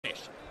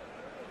finish.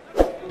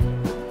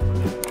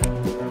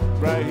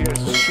 Right here,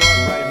 it's a short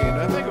right here.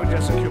 And I think it was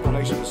just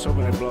accumulation of so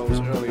many blows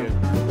earlier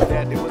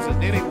that it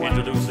wasn't anyone.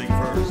 Introducing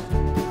first,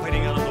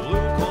 fighting out of the blue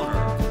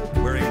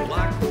corner, wearing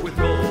black with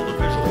gold,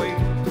 official weight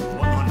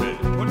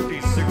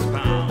 126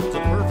 pounds, a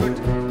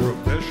perfect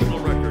professional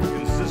record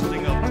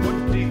consisting of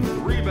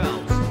 23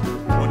 bouts,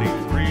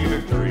 23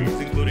 victories,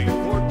 including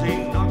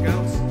 14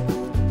 knockouts,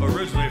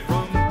 originally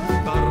from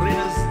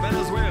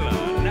Venezuela,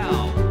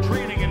 now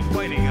training and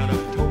fighting out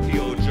of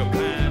Tokyo,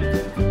 Japan.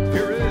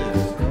 Here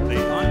is the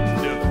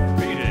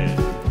undefeated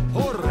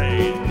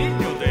Jorge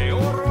Niño de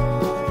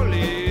Oro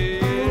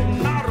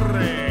Linares.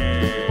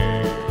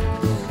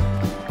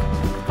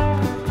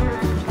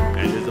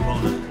 And his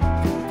opponent,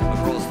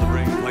 across the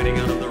ring, fighting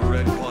out of the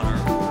red corner,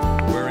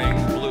 wearing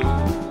blue,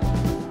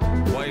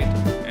 white,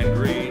 and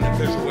green,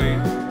 official weight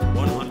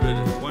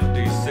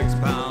 126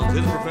 pounds.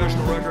 His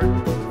professional record,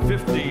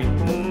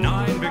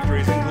 59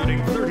 victories,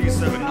 including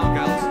 37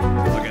 knockouts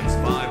against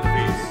 5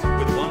 defeats,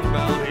 with 1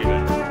 bout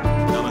even.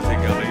 Damas y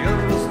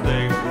caballeros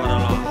de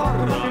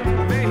Guadalajara,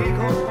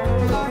 Mexico,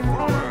 the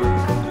former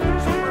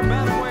super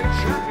bantamweight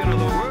champion of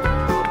the world,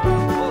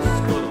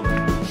 Oscar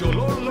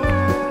Larios.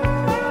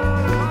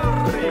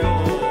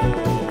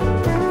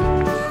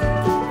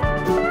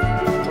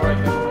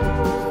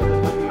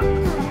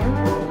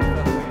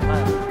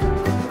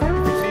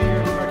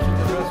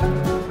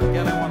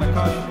 Again, I want to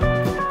caution you.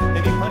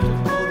 Any punches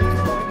below these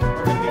points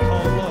are going to be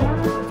called low.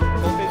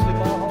 Basically,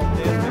 bajo,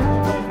 desde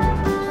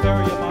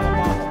stereo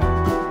bajo.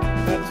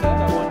 That said,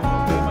 I want you to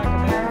obey my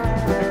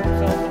commands, protect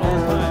yourselves at all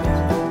times.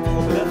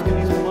 Obedezca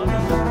mis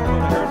comandos, con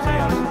ejerce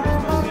a su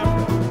mismo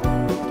siempre.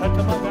 Touch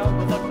them up out,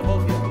 good luck to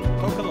both of you.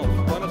 Tócalos,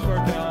 buena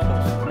suerte a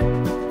ambos.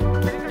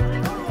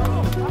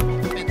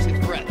 Defensive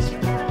threats.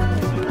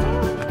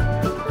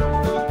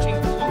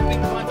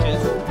 Looping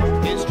punches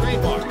is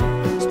trademark.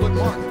 Split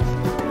mark.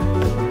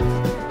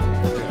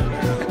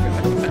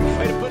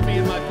 Way to put me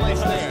in my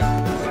place there.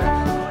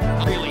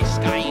 Really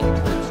skying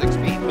towards 6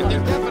 feet, but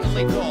they're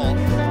definitely tall.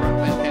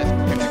 Fantastic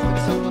connected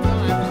a couple of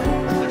times.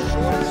 The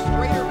shorter,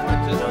 straighter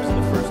punches. Those are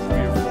the first 3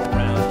 or 4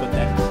 rounds, but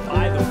then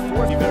by the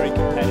 4th, he's very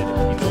competitive.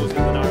 He knows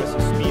Linares'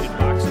 speed in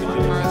boxing.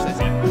 Linares, as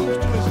he moves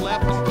to his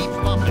left, and keeps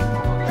bumping.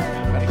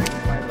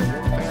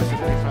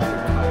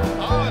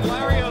 Oh, and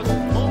Larios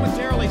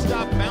momentarily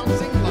stopped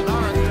bouncing.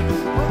 Linares took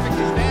perfect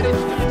advantage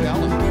to tell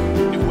and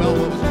knew well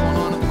what was going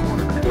on in the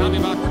corner.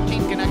 Talking about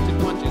 14 connected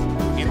punches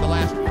in the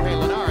last Jorge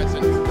Linares.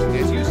 And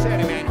as you said,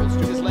 Emmanuel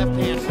took his left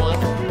hand one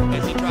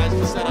as he tries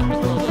to set up his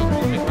those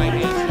moving right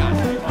hand shot.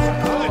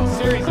 Good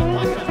series of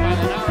punches by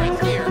Linares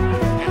here.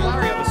 And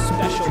Larios, A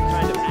special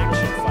kind of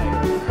action fighter.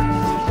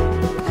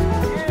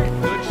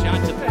 good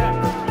shots at that.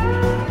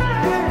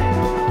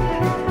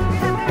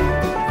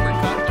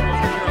 Uppercut to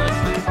momentarily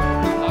send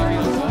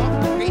Larios off.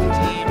 Great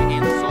team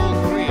in Seoul,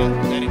 Korea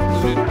that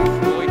included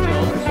Roy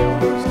Jones.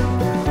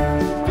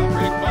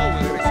 Riddick Bowe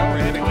was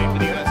already heavyweight for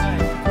the USA.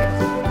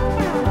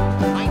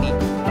 Tiny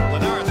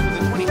Linares with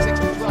a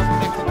 26-12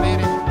 next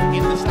advantage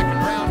in the second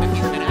round, and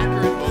he's been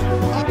accurate both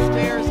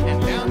upstairs and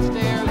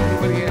downstairs.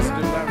 What he has to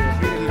do, Larry,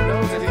 he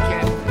knows that he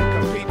can't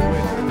compete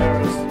with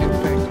Linares'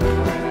 impact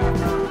right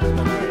now.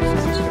 Linares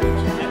is a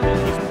strange. And then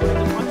he's putting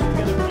the punches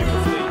together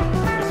beautifully.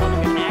 He's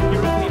something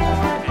accurately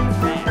hard and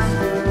fast.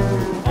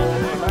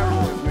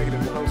 Larios is making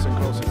him closer and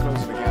closer and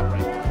closer to the gap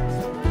right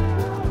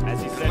now. As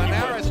he said,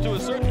 Linares, to a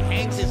certain,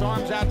 hangs his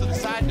arms out to the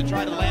side to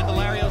try to land the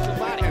Larios'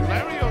 body. And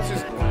Larios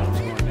is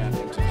going down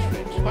into the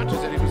straight.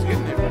 Punches that he was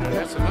getting there, but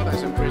that's another.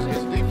 That's impressive.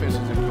 His defense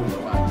has improved a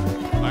lot.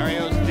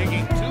 Larios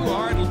digging too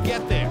hard to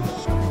get there.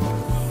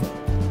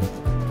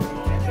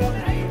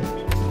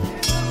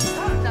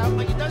 Now,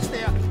 what he does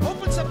there,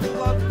 opens up the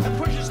glove and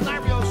pushes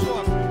Larios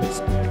off.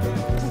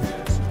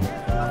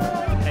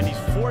 and he's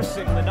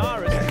forcing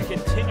Linares to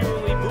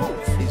continually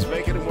move. He's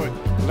making it work.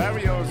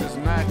 Larios is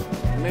not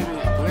maybe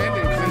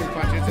landing clean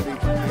punches that he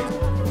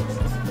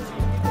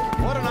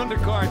What an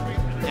undercard.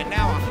 And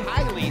now a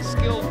highly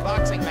skilled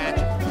boxing match.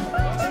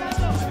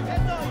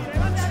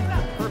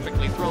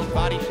 Perfectly thrown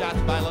body shots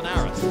by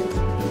Linares.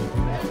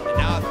 And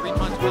now a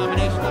 3-punch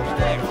combination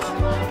upstairs.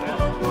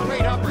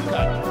 Great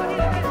uppercut.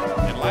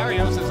 And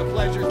Larios is a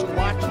pleasure to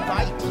watch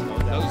fight.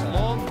 Those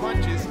long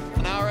punches.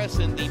 Linares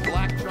in the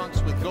black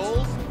trunks with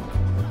gold.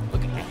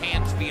 Look at the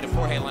hand speed of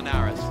Jorge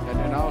Linares. and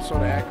then also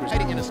the accuracy.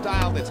 Fighting in a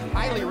style that's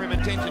highly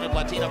reminiscent of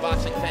Latino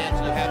boxing fans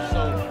who have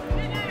so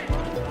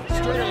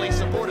sturdily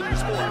supported the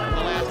sport for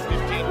the last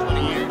 15,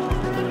 20 years.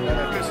 And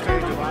at this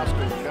stage of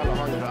Oscar,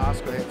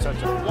 Oscar had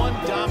such a One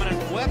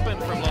dominant weapon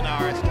from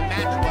Linares to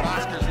match what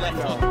Oscar's left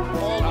hook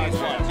always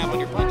have on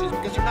your punches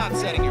because you're not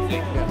setting your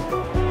feet.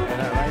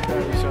 and right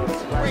there he showed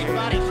us. Great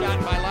body shot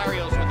by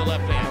Larios with the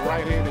left hand.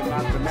 Right hand and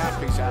knocked the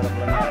mouthpiece out of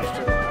Linares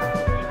too.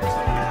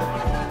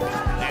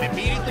 And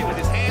immediately with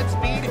his hand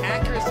speed,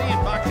 accuracy,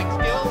 and boxing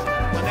skills,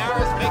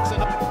 Linares makes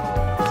an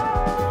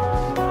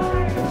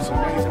It's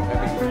amazing. I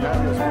mean,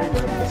 Larios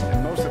brings him,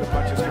 and most of the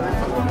punches coming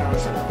from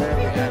Linares are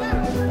very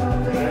accurate,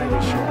 very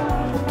sharp.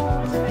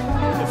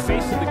 In the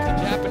face of the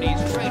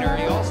Japanese trainer.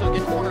 He also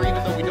gets corner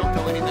even though we don't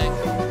know anything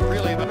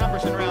really about him.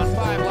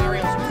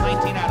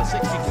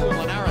 62, and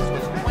Linares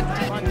was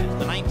 20 punches.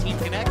 The 19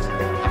 connects,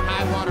 a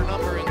high water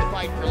number in the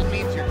fight. It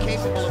means you're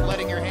capable of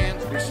letting your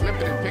hands. He's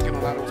slipping and picking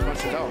a lot of those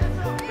punches off.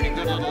 Pretty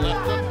good little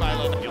left hook by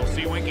Linares. You'll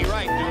see Winky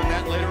Wright doing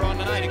that later on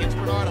tonight against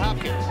Bernard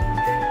Hopkins.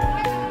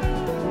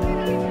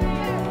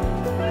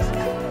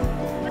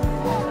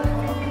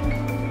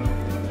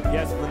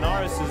 Yes,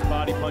 Linares'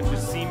 body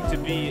punches seem to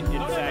be,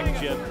 in fact,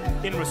 Jim,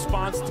 in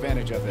response to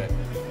Advantage of that.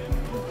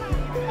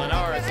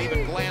 Linares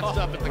even glanced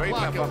up at the Great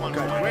clock left at one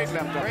uppercut. point. Great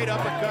left uppercut. Great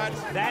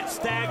uppercut. that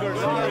staggers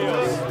Good left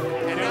Larios.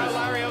 hook. And now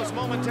Larios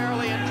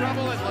momentarily in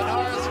trouble, and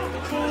Linares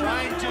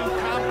trying to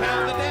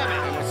compound the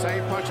damage. And the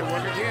same punch will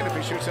work again if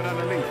he shoots it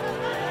underneath.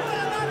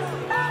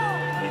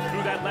 He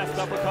threw that left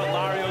uppercut.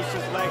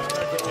 Larios' legs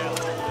turned to hell.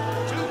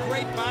 Two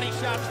great body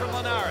shots from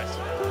Linares.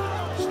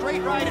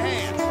 Straight right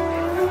hand.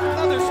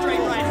 Another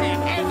straight right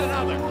hand. And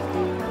another.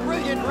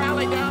 Brilliant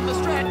rally down the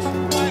stretch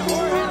by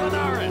Jorge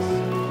Linares.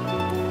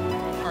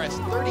 Linares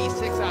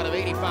 36 out of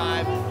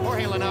 85.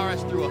 Jorge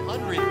Linares threw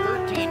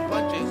 113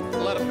 punches.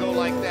 Let him go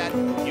like that.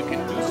 You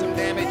can do some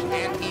damage,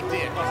 and he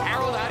did.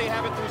 Harold, how do you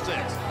have it through 6?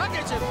 I'll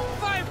get you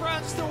 5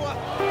 rounds to 1.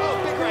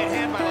 Oh, big right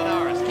hand by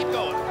Linares. Keep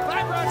going.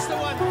 5 rounds to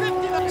 1.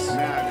 59.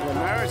 Now,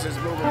 Linares is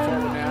moving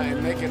forward now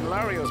and making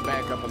Larios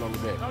back up a little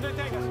bit.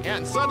 Yeah,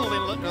 and suddenly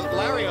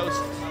Larios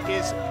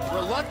is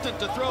reluctant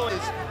to throw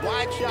his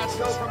wide shots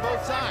go from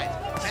both sides.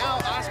 Now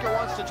Oscar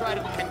wants to try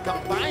to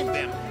combine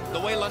them the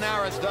way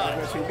Linares does.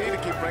 Because you need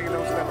to keep bringing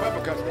those left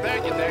uppercuts.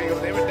 There you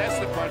go. That's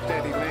the punch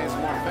that he lands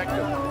more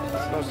effective.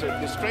 Those are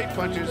the straight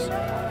punches,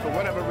 for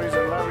whatever reason,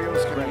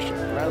 Larios aggression.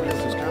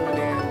 Larios is coming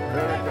in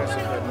very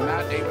aggressive, but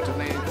not able to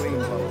land clean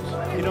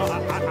blows. You know,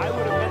 I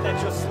would amend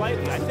that just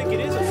slightly. I think it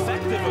is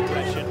effective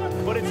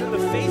aggression, but it's in the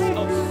face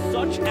of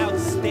such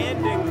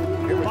outstanding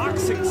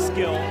boxing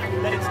skill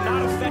that it's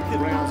not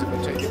effective. Rounds it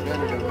will take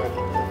advantage of,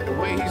 but the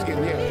way he's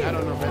getting hit, I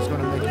don't know if that's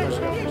going to make much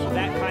difference.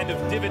 That kind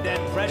of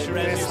dividend pressure,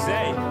 as you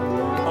say,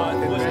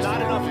 was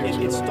not enough.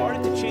 It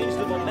started to change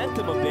the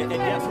momentum a bit, and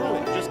yet through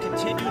it, just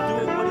continue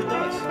doing what he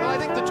does. Well, I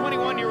think the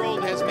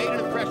 21-year-old has made an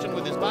impression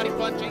with his body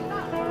punching.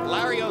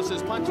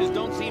 Larios' punches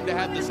don't seem to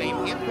have the same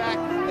impact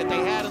that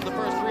they had in the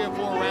first 3 or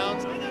 4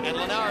 rounds, and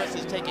Linares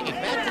is taking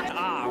advantage.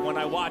 When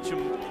I watch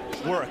him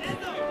work,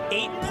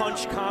 8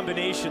 punch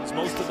combinations,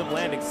 most of them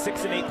landing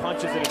 6 and 8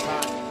 punches at a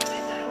time.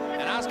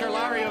 And Oscar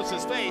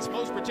Larios' face,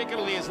 most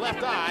particularly his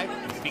left eye,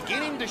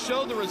 beginning to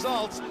show the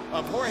results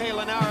of Jorge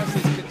Linares'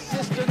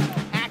 consistent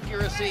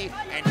accuracy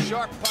and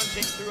sharp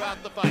punching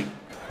throughout the fight.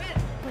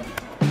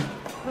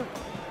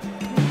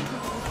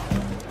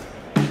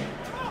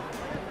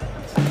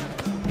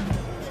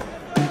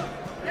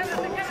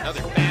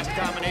 Another fast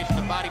combination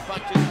of body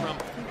punches from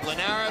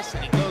Linares,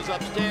 and he goes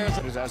upstairs.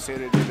 As I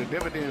said, the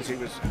dividends he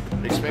was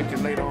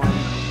expecting later on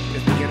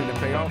is beginning to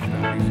pay off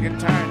now. He's getting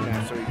tired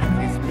now, so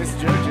he's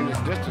misjudging his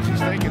distance. He's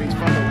thinking he's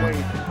further away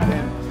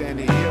than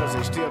he is.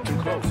 He's still too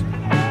close.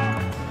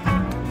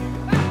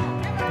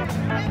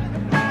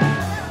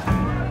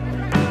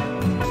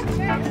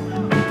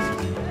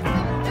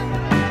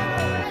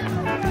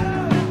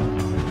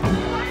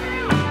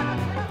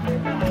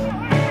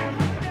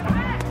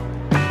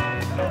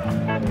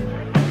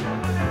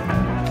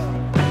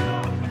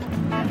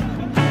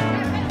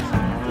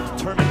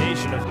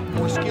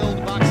 More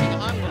skilled boxing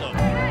envelope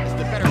is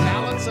the better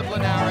balance of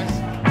Linares,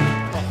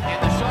 and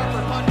the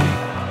sharper punching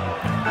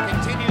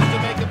continues to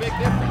make a big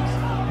difference.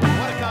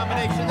 What a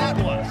combination that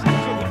was.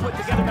 So we put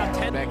together about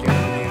 10. Back in the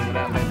game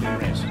without letting him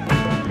rest.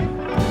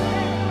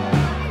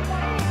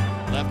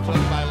 Left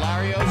hook by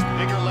Larios,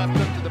 bigger left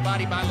hook to the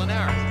body by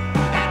Linares.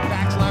 That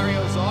backs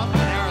Larios off.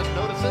 Linares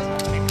notices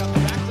and comes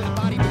back to the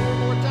body 4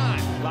 more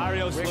times.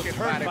 Larios looked Wicked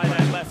hurt body by that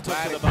punches. left hook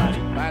to the body.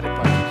 Body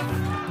punches.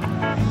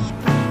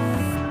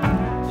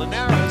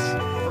 Linares,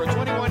 for a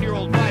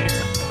 21-year-old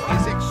fighter,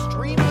 is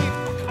extremely...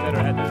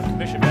 The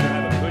commission better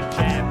have a good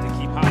jab to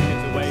keep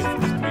Hopkins away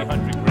from his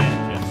 300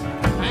 grand.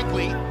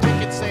 Frankly,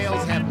 ticket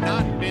sales have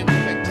not been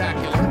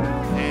spectacular,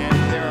 and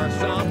there are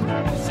some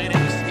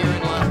cynics here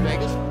in Las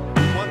Vegas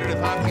who wondered if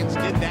Hopkins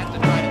did that to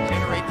try to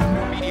generate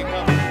more media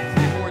coverage,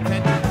 more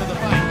attention to the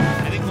fight.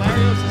 I think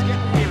Larios is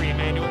getting weary,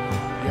 Emmanuel.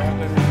 Yeah,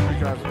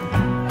 because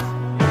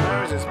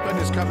Linares is putting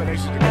his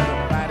combinations together,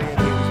 body, and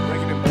he's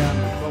breaking them down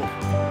with both.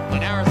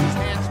 Linares'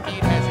 hand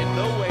speed has in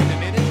no way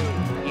diminished.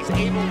 He's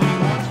able, when he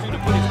wants to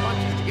put his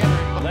punches together.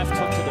 Left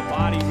hook to the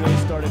body really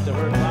started to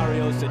hurt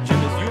Larios. And Jim,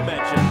 as you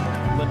mentioned,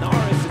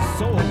 Linares is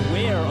so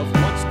aware of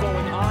what's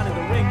going on in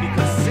the ring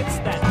because since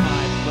that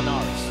time,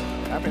 Linares.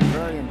 I've been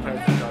very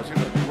impressed because, you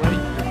know,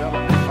 great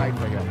development fight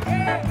for him.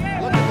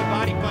 Look at the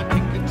body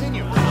punching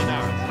continue for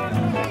Linares.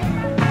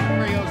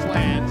 Larios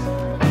lands.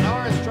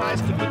 Linares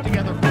tries to put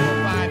together 4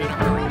 or 5 in a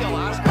hurry.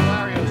 Oscar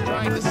Larios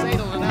trying to say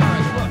to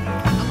Linares, look,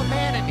 I'm a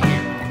man in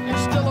here.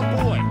 You're still a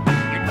boy.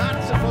 You're not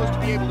supposed to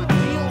be able to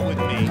deal with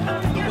me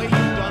the way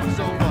you've done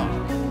so far.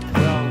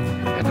 Well,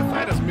 at the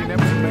fighters meet, that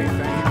was the main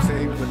thing. He said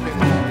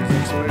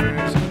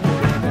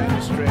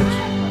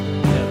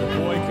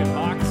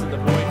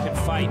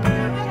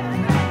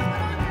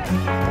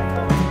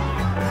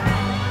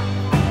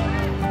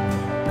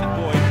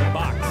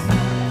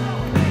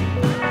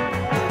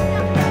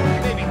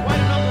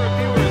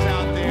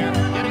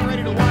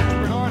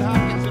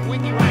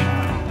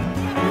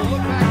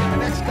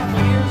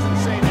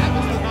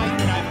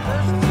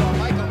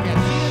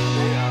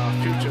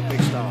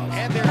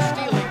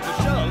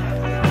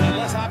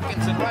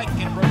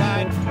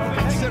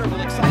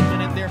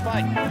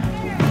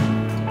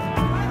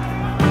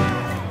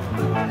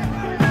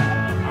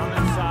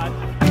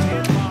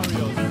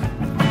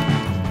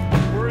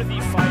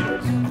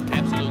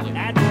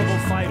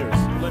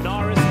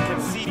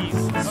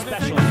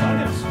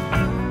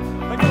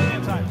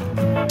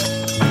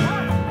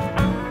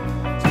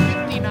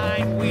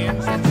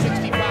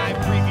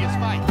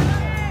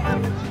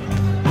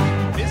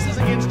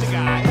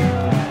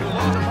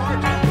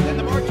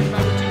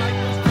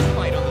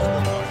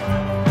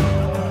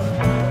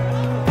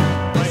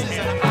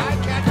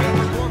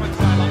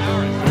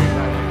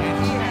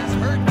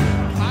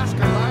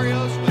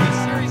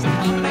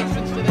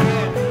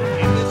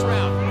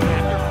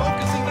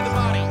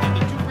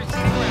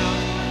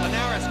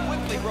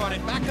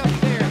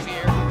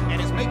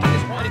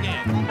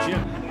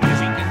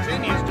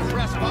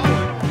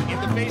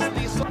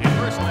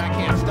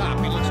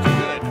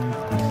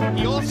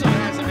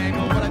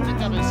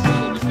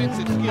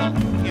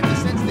skill in the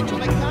sense that you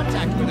make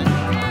contact with him,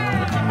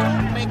 but you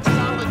don't make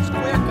solid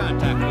square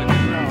contact with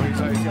him. No, he's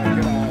got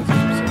good eyes.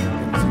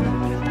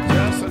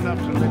 Just enough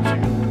to let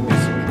you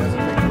miss him. He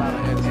doesn't make a lot of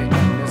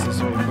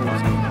unnecessary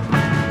moves.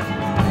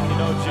 You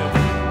know, Jim,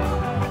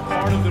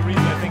 part of the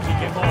reason I think he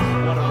came off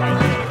what a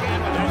right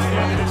hand. That's the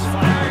end of this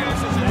fight.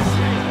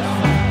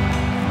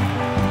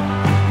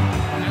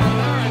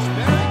 Linares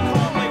very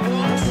calmly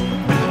walks to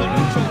the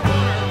neutral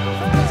corner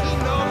because he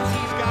knows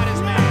he's got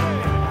his man.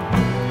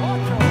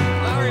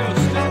 Larios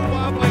still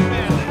wobbling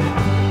badly.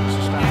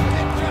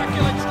 And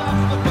Dracula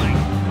stops the fight.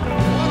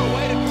 What a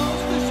way to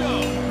close the show.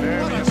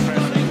 What a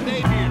stunning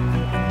debut.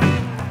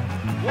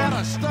 What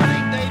a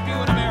stunning debut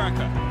in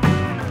America.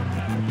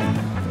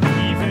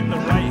 Even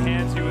the right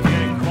hands he was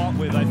getting caught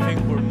with, I think,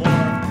 were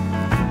more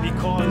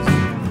because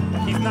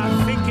he's not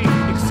thinking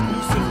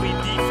exclusively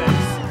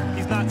defense.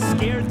 He's not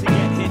scared to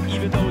get hit,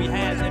 even though he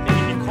has, and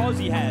maybe because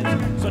he has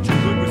such a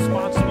good,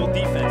 responsible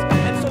defense.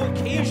 And so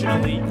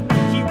occasionally,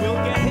 he will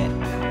get hit.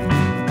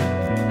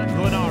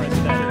 Linares,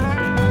 that is.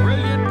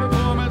 Brilliant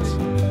performance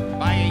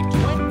by a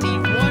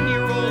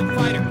 21-year-old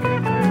fighter.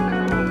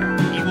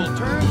 He will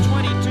turn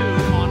 22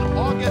 on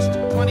August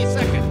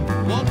 22nd,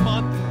 1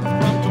 month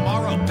from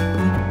tomorrow.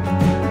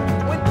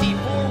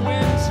 24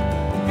 wins,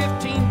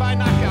 15 by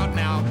knockout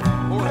now.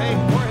 Jorge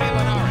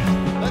Linares.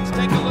 Let's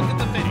take a look at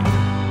the finish.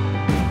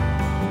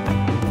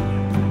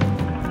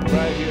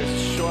 Right here,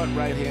 short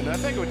right hand. I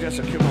think it was just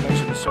accumulation.